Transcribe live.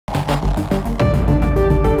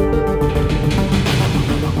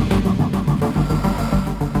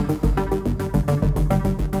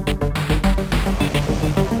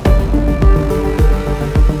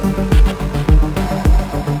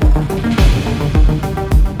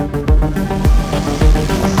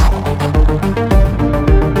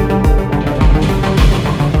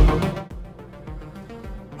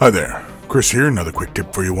Hi there, Chris here, another quick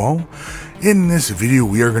tip for you all. In this video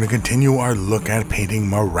we are going to continue our look at painting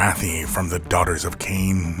Morathi from the Daughters of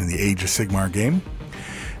Khaine in the Age of Sigmar game.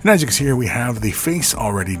 And as you can see here, we have the face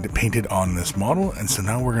already painted on this model, and so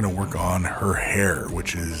now we're going to work on her hair,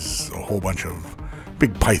 which is a whole bunch of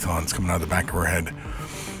big pythons coming out of the back of her head.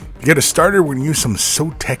 To get us started, we're going to use some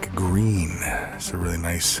Sotek Green. It's a really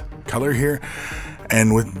nice color here,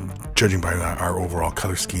 and judging by our overall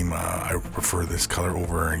color scheme, I prefer this color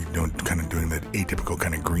over kind of doing the atypical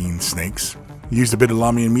kind of green snakes. Used a bit of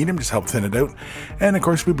Lamian medium just to help thin it out, and of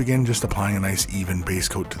course we begin just applying a nice even base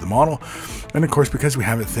coat to the model. And of course, because we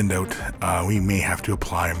have it thinned out, we may have to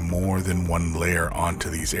apply more than one layer onto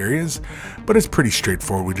these areas, but it's pretty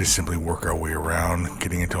straightforward. We just simply work our way around,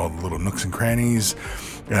 getting into all the little nooks and crannies,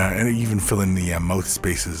 and even fill in the mouth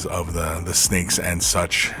spaces of the snakes and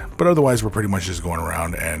such. But otherwise we're pretty much just going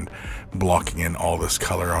around and blocking in all this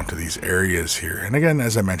color onto these areas here. And again,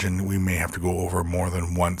 as I mentioned, we may have to go over more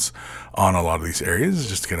than once on a lot of these areas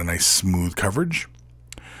just to get a nice smooth coverage.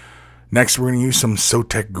 Next, we're going to use some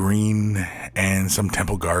Sotek Green and some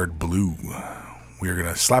Temple Guard Blue. We're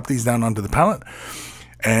going to slap these down onto the palette,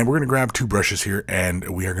 and we're going to grab two brushes here, and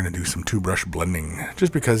we are going to do some two brush blending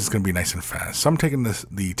just because it's going to be nice and fast. So I'm taking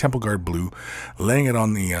the Temple Guard Blue, laying it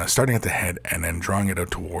on the starting at the head and then drawing it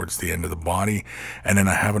out towards the end of the body, and then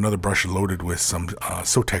I have another brush loaded with some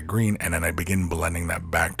Sotek Green, and then I begin blending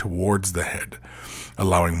that back towards the head,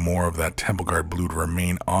 allowing more of that Temple Guard Blue to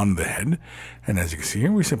remain on the head. And as you can see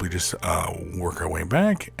here, we simply just work our way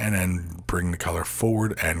back and then bring the color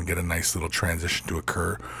forward and get a nice little transition to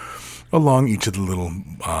occur along each of the little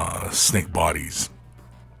snake bodies.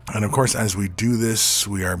 And of course, as we do this,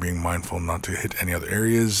 we are being mindful not to hit any other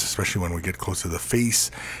areas, especially when we get close to the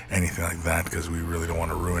face, anything like that, because we really don't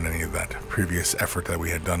want to ruin any of that previous effort that we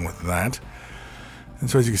had done with that. And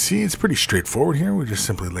so as you can see, it's pretty straightforward here. We just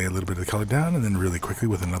simply lay a little bit of the color down, and then really quickly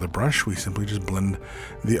with another brush, we simply just blend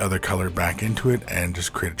the other color back into it and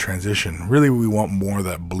just create a transition. Really, we want more of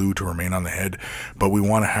that blue to remain on the head, but we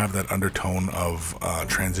want to have that undertone of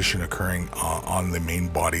transition occurring on the main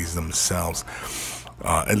bodies themselves,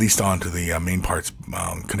 at least onto the main parts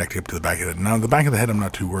connecting up to the back of the head. Now, the back of the head, I'm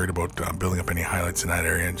not too worried about building up any highlights in that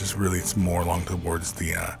area. Just really, it's more along towards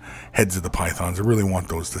the heads of the pythons. I really want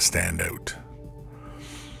those to stand out.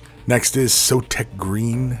 Next is Sotek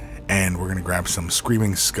Green, and we're going to grab some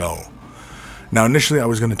Screaming Skull. Now, initially I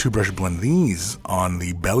was going to two brush blend these on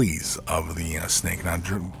the bellies of the snake. Now,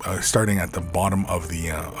 starting at the bottom of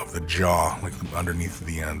the jaw, like underneath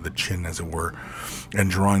the chin, as it were,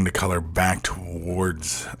 and drawing the color back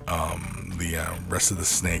towards the rest of the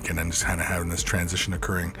snake, and then just kind of having this transition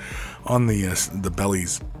occurring on the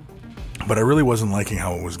bellies. But I really wasn't liking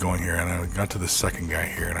how it was going here, and I got to the second guy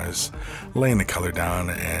here, and I was laying the color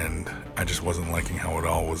down, and I just wasn't liking how it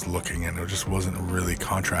all was looking, and it just wasn't really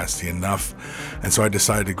contrasty enough. And so I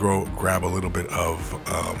decided to grab a little bit of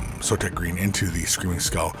Sotek Green into the Screaming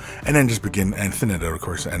Skull, and then just begin and thin it out, of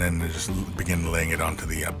course, and then just begin laying it onto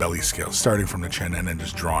the belly scale, starting from the chin and then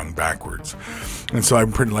just drawing backwards. And so I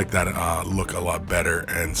pretty like that look a lot better,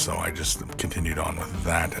 and so I just continued on with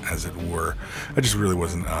that, as it were. I just really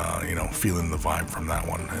wasn't, feeling the vibe from that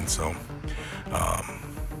one, and so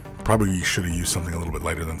probably should have used something a little bit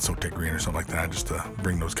lighter than Sotek Green or something like that, just to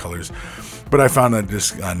bring those colors. But I found that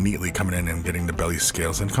just neatly coming in and getting the belly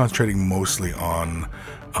scales and concentrating mostly on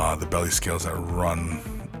the belly scales that run.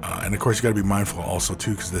 And of course, you got to be mindful also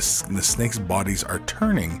too, because the snake's bodies are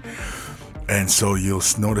turning, and so you'll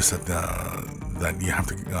notice that you have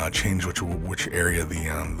to change which area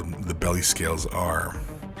the belly scales are.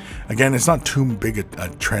 Again, it's not too big a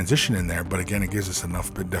transition in there, but again, it gives us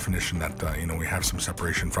enough definition that we have some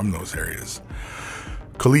separation from those areas.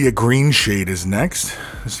 Kalia Green Shade is next.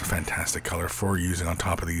 This is a fantastic color for using on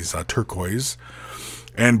top of these turquoise.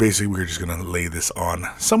 And basically, we're just going to lay this on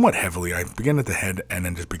somewhat heavily. I begin at the head and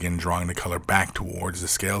then just begin drawing the color back towards the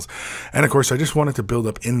scales. And of course, I just wanted to build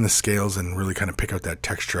up in the scales and really kind of pick out that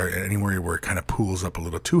texture. Anywhere where it kind of pools up a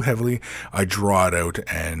little too heavily, I draw it out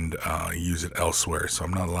and use it elsewhere. So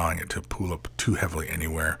I'm not allowing it to pool up too heavily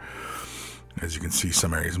anywhere. As you can see,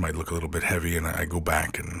 some areas might look a little bit heavy, and I go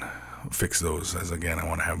back and fix those, as again, I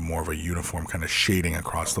want to have more of a uniform kind of shading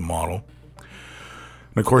across the model.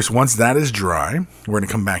 And of course, once that is dry, we're going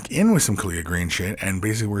to come back in with some Kalia Green Shade, and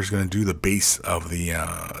basically we're just going to do the base of the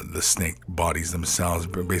snake bodies themselves,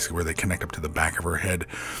 basically where they connect up to the back of her head.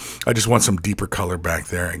 I just want some deeper color back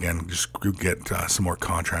there. Again, just get some more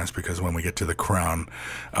contrast, because when we get to the crown,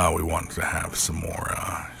 we want to have some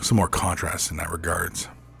more contrast in that regards.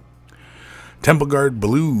 Temple Guard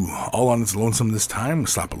Blue, all on its lonesome this time. We'll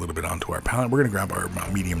slap a little bit onto our palette. We're going to grab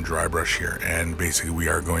our medium dry brush here, and basically we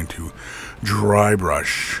are going to dry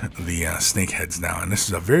brush the snake heads now. And this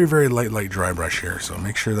is a very, very light dry brush here, so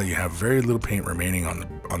make sure that you have very little paint remaining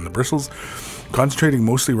on the bristles, concentrating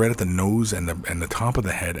mostly right at the nose and the top of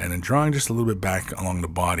the head, and then drawing just a little bit back along the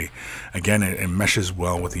body. Again, it meshes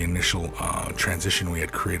well with the initial transition we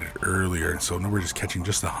had created earlier, so now we're just catching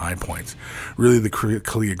just the high points. Really, the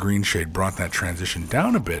Khaine green shade brought that transition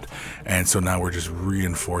down a bit, and so now we're just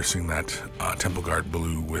reinforcing that Temple Guard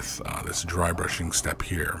Blue with this dry brushing step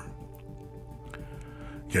here.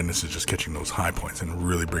 Again, this is just catching those high points and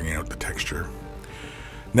really bringing out the texture.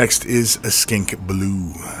 Next is a Skink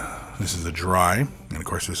Blue. This is a dry, and of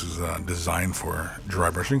course this is designed for dry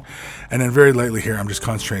brushing. And then very lightly here, I'm just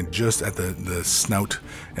concentrating just at the snout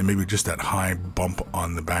and maybe just that high bump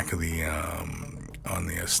on the back of the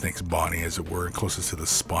snake's body, as it were, closest to the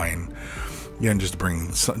spine. Again, just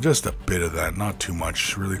bring just a bit of that, not too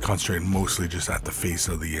much. Really concentrating mostly just at the face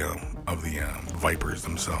of the vipers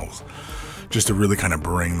themselves, just to really kind of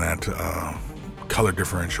bring that color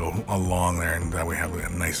differential along there, and that we have a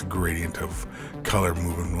nice gradient of color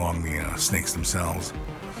moving along the snakes themselves.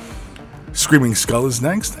 Screaming Skull is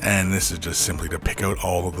next, and this is just simply to pick out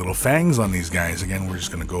all the little fangs on these guys. Again, we're just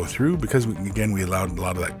going to go through, because we allowed a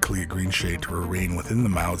lot of that Khaine green shade to remain within the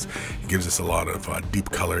mouths. It gives us a lot of deep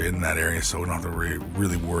color in that area, so we don't have to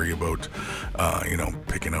really worry about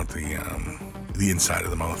picking out the inside of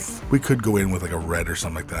the mouth. We could go in with like a red or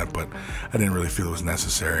something like that, but I didn't really feel it was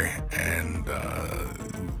necessary. And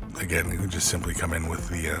again, we can just simply come in with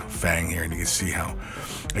the fang here, and you can see how,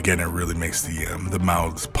 again, it really makes the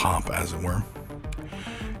mouths pop, as it were.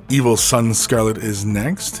 Evil Sun Scarlet is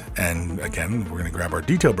next, and again, we're going to grab our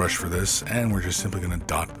detail brush for this, and we're just simply going to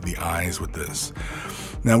dot the eyes with this.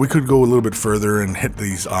 Now, we could go a little bit further and hit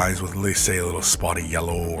these eyes with, let's say, a little spotty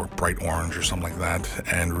yellow or bright orange or something like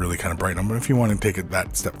that, and really kind of brighten them. But if you want to take it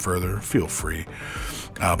that step further, feel free.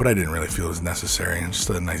 But I didn't really feel it was necessary. And just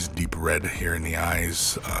a nice deep red here in the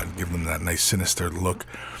eyes, give them that nice sinister look.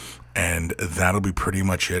 And that'll be pretty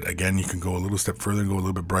much it. Again, you can go a little step further and go a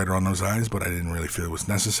little bit brighter on those eyes, but I didn't really feel it was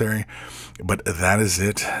necessary. But that is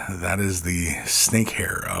it. That is the snake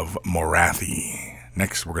hair of Morathi.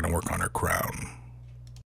 Next, we're going to work on her crown.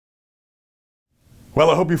 Well,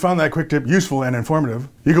 I hope you found that quick tip useful and informative.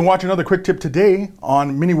 You can watch another quick tip today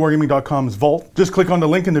on MiniWarGaming.com's Vault. Just click on the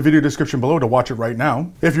link in the video description below to watch it right now.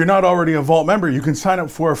 If you're not already a Vault member, you can sign up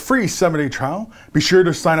for a free 7-day trial. Be sure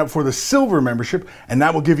to sign up for the Silver membership, and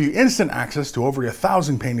that will give you instant access to over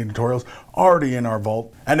 1,000 painting tutorials already in our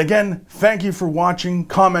Vault. And again, thank you for watching,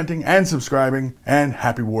 commenting, and subscribing, and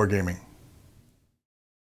happy wargaming.